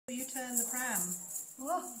pram.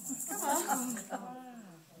 Oh, Come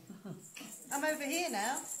on. I'm over here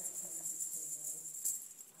now.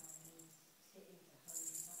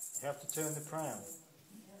 You have to turn the pram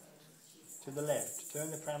to the left.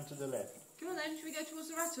 Turn the pram to the left. Come on then, should we go towards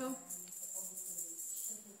the rattle?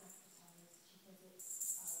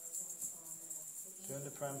 Turn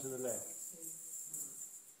the pram to the left.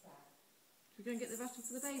 Should we go and get the rattle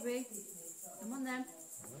for the baby? Come on then.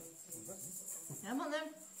 Come on then.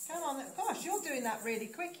 Come on. Gosh, you're doing that really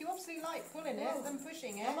quick. You obviously like pulling it and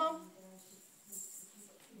pushing it. Come on.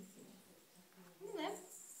 Come on then.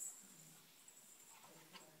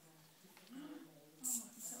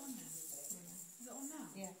 Is it on now?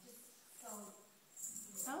 Yeah.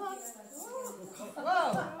 Come on. Whoa.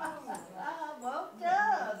 Well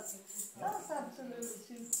done. That's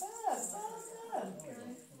absolutely superb. Well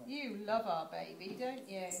done. You love our baby, don't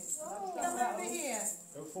you? Come over here.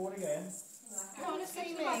 Go forward again. Come on, Let's see get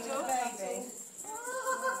me, the rattle. baby.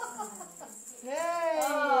 Yay!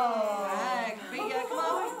 Bag. Bigger. Come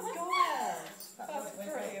on. That's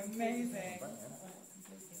pretty amazing.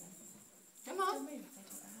 Come on.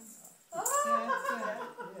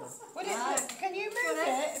 Can you move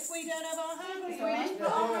it if we don't have our hands on?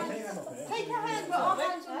 Take your hands Put our on.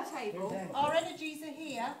 hands on the table. Our energies are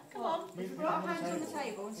here. Come on. Put our hands on the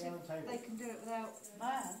table and see if they can do it without.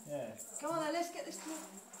 Yeah. Come on then, let's get this.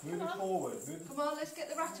 Move it forward. Come on, let's get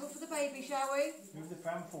the rattle for the baby, shall we? Move the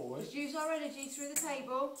pram forward. Just use our energy through the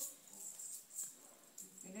table.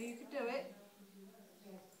 You know you can do it.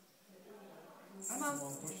 Come on. Come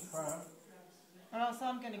on, push the pram. Or else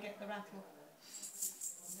I'm going to get the rattle.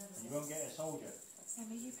 You won't get a soldier.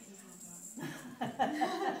 Emma, you put your hand on.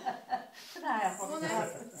 Come on then.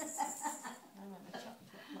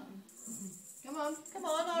 Come on. Come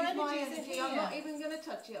on, our Use my energies are energy. here. I'm not even going to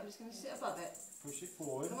touch it. I'm just going to sit above it. Push it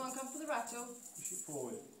forward. Come on, come for the rattle. Push it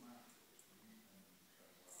forward.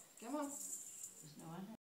 Come on.